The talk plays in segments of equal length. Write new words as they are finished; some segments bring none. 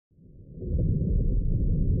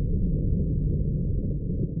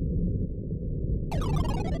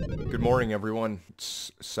Good morning, everyone.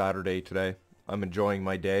 It's Saturday today. I'm enjoying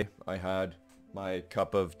my day. I had my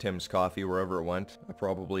cup of Tim's coffee wherever it went. I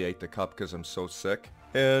probably ate the cup because I'm so sick.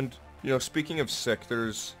 And, speaking of sick,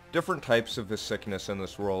 there's different types of the sickness in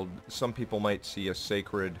this world. Some people might see a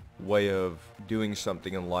sacred way of doing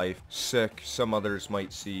something in life sick. Some others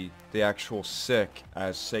might see the actual sick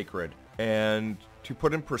as sacred. And to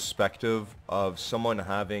put in perspective of someone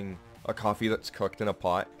having a coffee that's cooked in a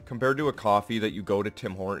pot compared to a coffee that you go to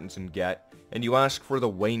Tim Hortons and get, and you ask for the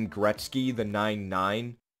Wayne Gretzky, the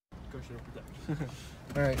 9-9. All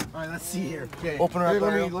right, let's see here. Okay. Open her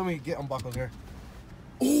up. Let me get unbuckled here.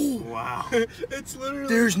 Oh wow! It's literally.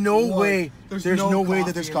 There's no way. There's no way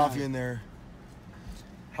that there's coffee in there.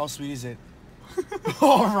 How sweet is it?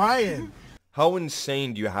 Oh, Ryan! How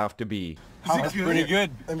insane do you have to be? That's pretty good.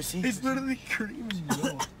 Let me see. It's literally cream and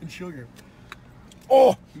milk and sugar.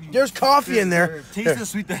 Oh, there's coffee in there. Taste the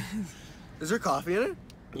sweet. Is there coffee in it?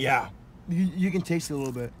 Yeah. You can taste it a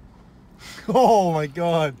little bit. Oh my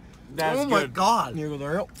god. That's my god. Here you go,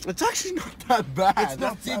 Daryl. It's actually not that bad. It's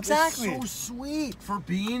not exactly. It's so sweet for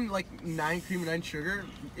being like 9 cream and 9 sugar.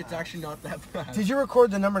 It's actually not that bad. Did you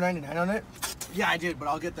record the number 99 on it? Yeah, I did, but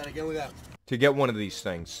I'll get that again with that. To get one of these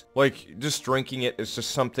things, like just drinking it is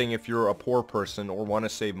just something if you're a poor person or want to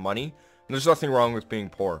save money. There's nothing wrong with being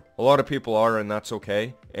poor. A lot of people are, and that's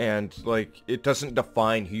okay. And like, it doesn't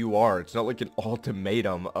define who you are. It's not like an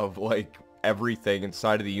ultimatum of like everything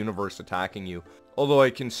inside of the universe attacking you. Although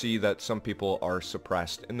I can see that some people are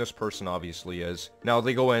suppressed, and this person obviously is. Now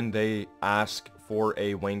they go in, they ask for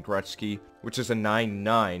a Wayne Gretzky, which is a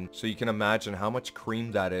 9-9. So you can imagine how much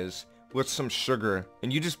cream that is with some sugar,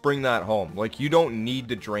 and you just bring that home. Like, you don't need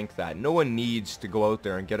to drink that. No one needs to go out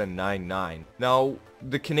there and get a 9-9. Now,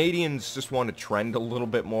 the Canadians just want to trend a little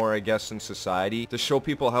bit more, I guess, in society to show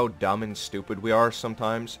people how dumb and stupid we are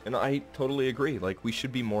sometimes, and I totally agree. Like, we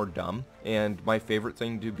should be more dumb, and my favorite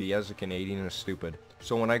thing to be as a Canadian is stupid.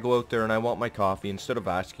 So when I go out there and I want my coffee, instead of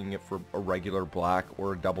asking it for a regular black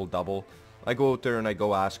or a double-double, I go out there and I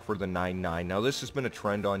go ask for the 9-9. Now this has been a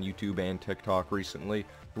trend on YouTube and TikTok recently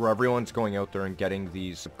where everyone's going out there and getting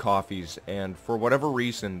these coffees, and for whatever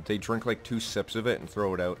reason they drink like 2 sips of it and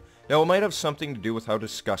throw it out. Now it might have something to do with how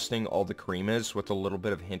disgusting all the cream is with a little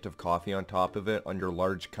bit of hint of coffee on top of it on your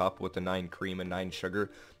large cup with the 9 cream and 9 sugar,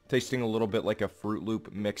 tasting a little bit like a Fruit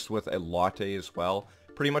Loop mixed with a latte as well.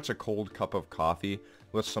 Pretty much a cold cup of coffee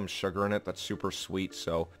with some sugar in it that's super sweet.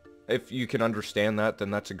 So if you can understand that,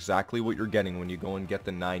 then that's exactly what you're getting when you go and get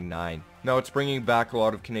the 9-9. Now, it's bringing back a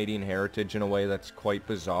lot of Canadian heritage in a way that's quite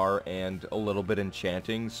bizarre and a little bit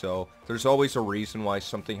enchanting, so there's always a reason why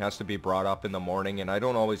something has to be brought up in the morning, and I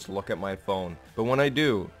don't always look at my phone. But when I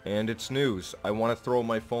do, and it's news, I want to throw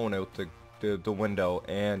my phone out the window,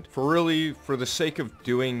 and for the sake of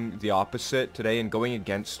doing the opposite today and going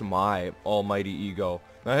against my almighty ego,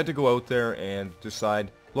 I had to go out there and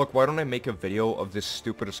decide, look, why don't I make a video of this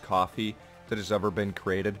stupidest coffee that has ever been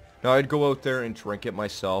created? Now, I'd go out there and drink it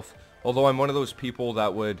myself, although I'm one of those people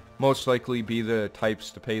that would most likely be the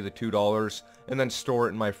types to pay the $2 and then store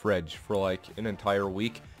it in my fridge for like an entire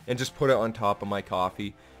week and just put it on top of my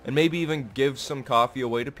coffee, and maybe even give some coffee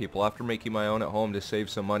away to people after making my own at home to save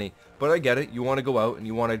some money. But I get it, you want to go out and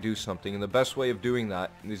you want to do something, and the best way of doing that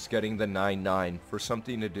is getting the 9-9 for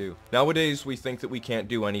something to do. Nowadays, we think that we can't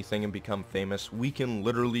do anything and become famous. We can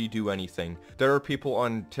literally do anything. There are people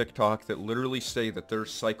on TikTok that literally say that they're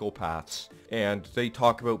psychopaths, and they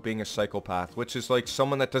talk about being a psychopath, which is like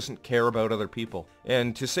someone that doesn't care about other people.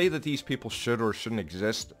 And to say that these people should or shouldn't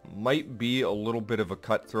exist might be a little bit of a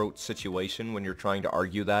cutthroat situation when you're trying to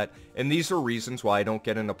argue that. And these are reasons why I don't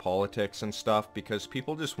get into politics and stuff, because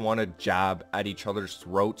people just want to jab at each other's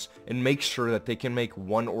throats and make sure that they can make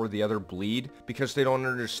one or the other bleed, because they don't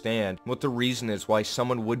understand what the reason is why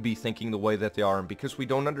someone would be thinking the way that they are, and because we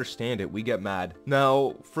don't understand it, we get mad.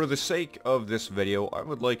 Now, for the sake of this video, I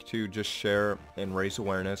would like to just share and raise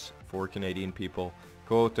awareness for Canadian people.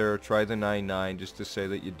 Go out there, try the 9-9 just to say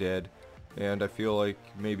that you did. And I feel like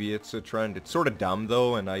maybe it's a trend. It's sort of dumb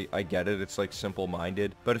though, and I get it. It's like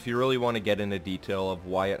simple-minded. But if you really want to get into detail of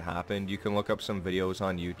why it happened, you can look up some videos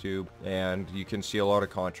on YouTube, and you can see a lot of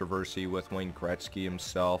controversy with Wayne Gretzky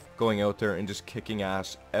himself going out there and just kicking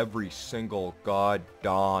ass every single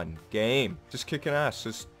god-darn game. Just kicking ass,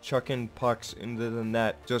 just chucking pucks into the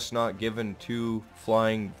net, just not giving 2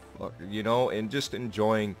 flying, and just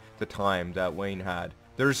enjoying the time that Wayne had.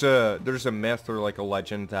 There's a myth or like a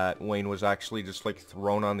legend that Wayne was actually just like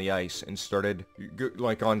thrown on the ice and started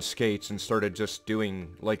like on skates and started just doing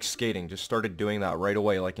like skating, just started doing that right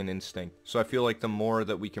away like an instinct. So I feel like the more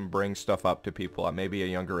that we can bring stuff up to people at maybe a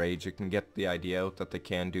younger age, it can get the idea out that they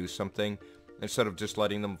can do something. instead of just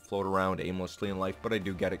letting them float around aimlessly in life. But I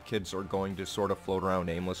do get it, kids are going to sort of float around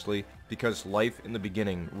aimlessly because life in the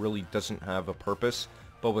beginning really doesn't have a purpose,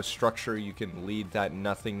 but with structure you can lead that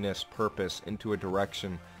nothingness purpose into a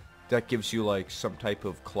direction that gives you like some type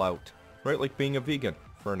of clout, right? Like being a vegan,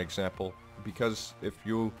 for an example, because if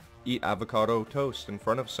you eat avocado toast in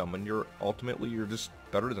front of someone, you're just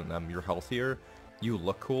better than them. You're healthier, you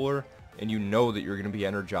look cooler, and you know that you're going to be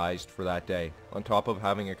energized for that day. On top of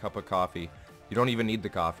having a cup of coffee, you don't even need the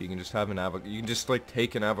coffee. You can just have an avocado. You can just like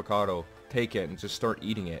take an avocado, take it, and just start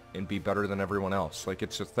eating it and be better than everyone else. Like,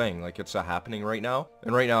 it's a thing. Like, it's a happening right now.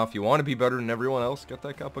 And right now, if you want to be better than everyone else, get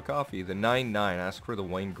that cup of coffee. The 9-9. Ask for the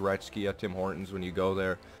Wayne Gretzky at Tim Hortons when you go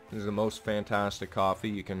there. This is the most fantastic coffee.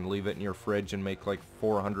 You can leave it in your fridge and make like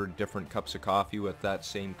 400 different cups of coffee with that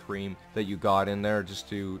same cream that you got in there just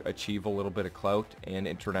to achieve a little bit of clout and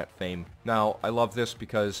internet fame. Now, I love this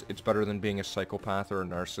because it's better than being a psychopath or a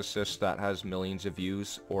narcissist that has millions of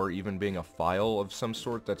views, or even being a file of some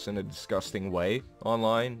sort that's in a disgusting way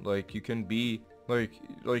online. Like, you can be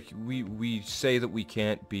like we say that we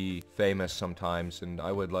can't be famous sometimes, and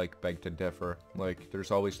I would like beg to differ. Like,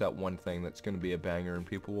 there's always that one thing that's gonna be a banger and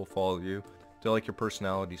people will follow you. They like your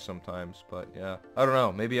personality sometimes, but yeah. I don't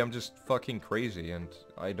know, maybe I'm just fucking crazy and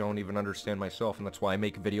I don't even understand myself, and that's why I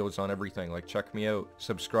make videos on everything. Like, check me out,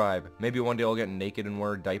 subscribe. Maybe one day I'll get naked and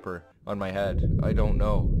wear a diaper on my head. I don't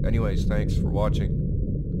know. Anyways, thanks for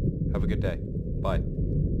watching. Have a good day. Bye.